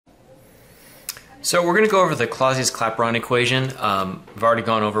So we're going to go over the Clausius Clapeyron equation. We've already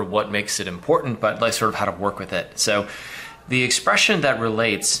gone over what makes it important, but like sort of how to work with it. So the expression that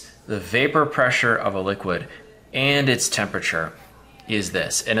relates the vapor pressure of a liquid and its temperature is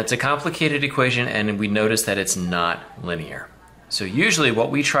this. And it's a complicated equation, and we notice that it's not linear. So usually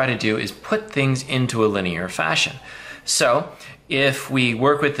what we try to do is put things into a linear fashion. So if we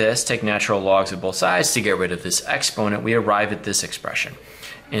work with this, take natural logs of both sides to get rid of this exponent, we arrive at this expression.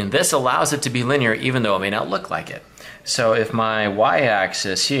 And this allows it to be linear even though it may not look like it. So if my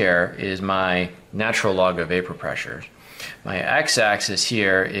y-axis here is my natural log of vapor pressure, my x-axis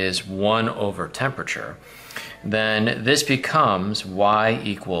here is 1 over temperature, then this becomes y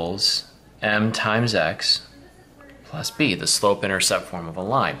equals m times x plus b, the slope-intercept form of a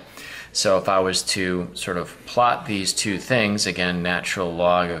line. So if I was to sort of plot these two things, again, natural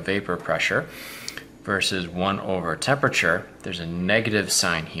log of vapor pressure versus 1 over temperature, there's a negative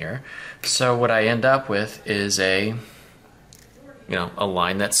sign here. So what I end up with is a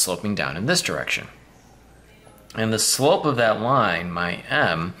line that's sloping down in this direction. And the slope of that line, my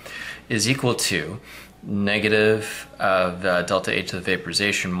m, is equal to negative of delta H to the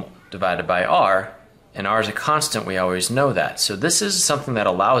vaporization divided by R, and R is a constant, we always know that. So this is something that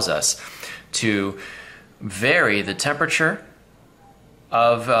allows us to vary the temperature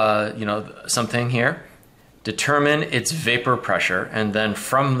of something here, determine its vapor pressure, and then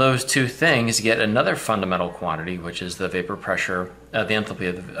from those two things get another fundamental quantity, which is the vapor pressure, the enthalpy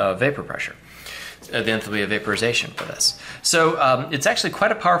of vapor pressure, the enthalpy of vaporization for this. So it's actually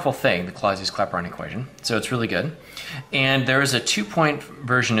quite a powerful thing, the Clausius Clapeyron equation. So it's really good. And there is a 2-point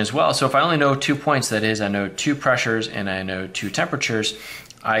version as well. So if I only know 2 points, that is, I know 2 pressures and I know 2 temperatures,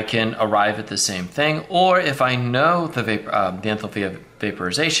 I can arrive at the same thing. Or if I know the enthalpy of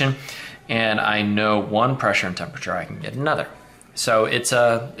vaporization and I know 1 pressure and temperature, I can get another. So it's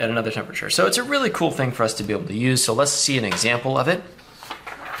at another temperature. So it's a really cool thing for us to be able to use. So let's see an example of it.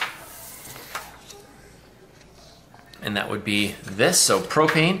 And that would be this. So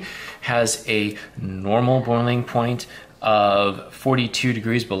propane has a normal boiling point of 42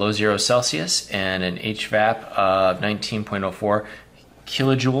 degrees below 0 Celsius and an HVAP of 19.04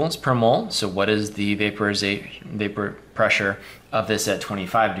 kilojoules per mole. So what is the vapor pressure of this at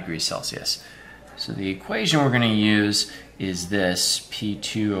 25 degrees Celsius? So the equation we're going to use is this,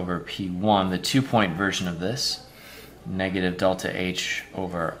 P2 over P1, the 2-point version of this, negative delta H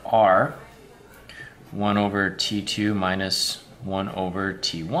over R, 1 over T2 minus 1 over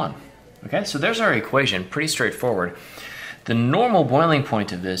T1. Okay, so there's our equation, pretty straightforward. The normal boiling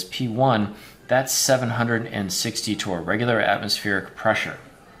point of this, P1, that's 760 to a regular atmospheric pressure.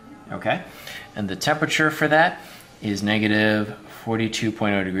 Okay, and the temperature for that is negative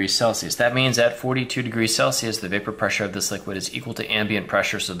 42.0 degrees Celsius. That means at 42 degrees Celsius, the vapor pressure of this liquid is equal to ambient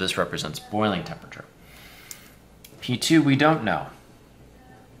pressure, so this represents boiling temperature. P2 we don't know.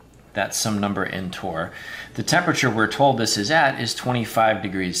 That's some number in torr. The temperature we're told this is at is 25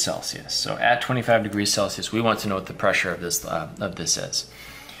 degrees Celsius. So at 25 degrees Celsius, we want to know what the pressure of this is.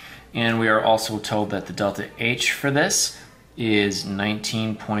 And we are also told that the delta H for this is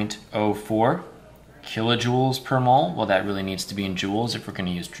 19.04 kilojoules per mole. Well, that really needs to be in joules if we're going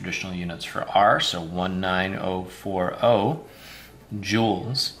to use traditional units for R. So 19040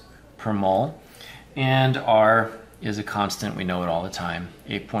 joules per mole. And R is a constant, we know it all the time,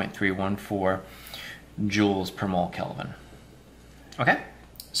 8.314 joules per mole Kelvin. Okay,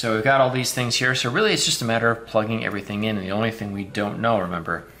 so we've got all these things here, so really it's just a matter of plugging everything in, and the only thing we don't know,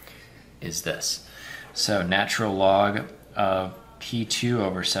 remember, is this. So natural log of P2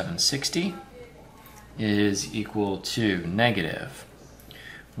 over 760 is equal to negative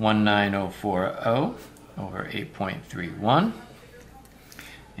 19040 over 8.31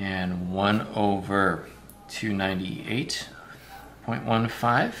 and 1 over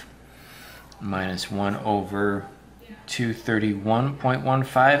 298.15 minus 1 over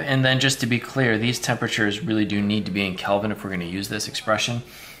 231.15. And then just to be clear, these temperatures really do need to be in Kelvin if we're going to use this expression.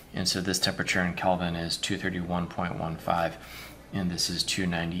 And so this temperature in Kelvin is 231.15 and this is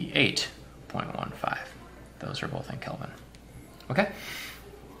 298.15. Those are both in Kelvin. Okay?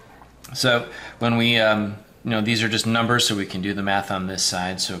 So when we these are just numbers, so we can do the math on this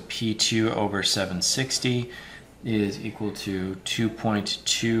side. So P2 over 760 is equal to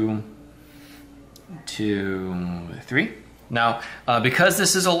 2.223. Now, because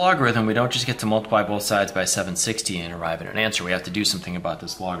this is a logarithm, we don't just get to multiply both sides by 760 and arrive at an answer. We have to do something about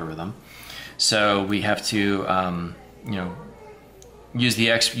this logarithm. So we have to, use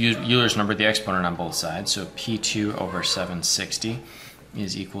Euler's number, the exponent on both sides. So P2 over 760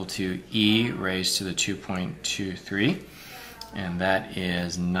 is equal to e raised to the 2.23 and that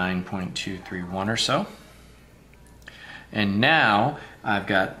is 9.231 or so. And now I've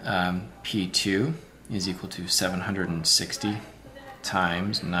got P2 is equal to 760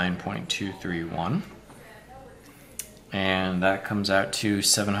 times 9.231. And that comes out to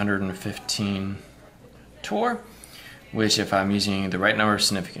 715 torr, which, if I'm using the right number of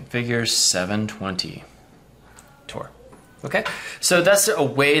significant figures, 720 torr. Okay, so that's a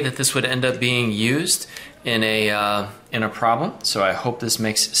way that this would end up being used in a problem. So I hope this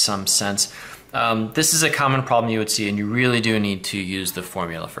makes some sense. This is a common problem you would see, and you really do need to use the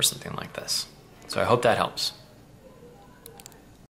formula for something like this. So I hope that helps.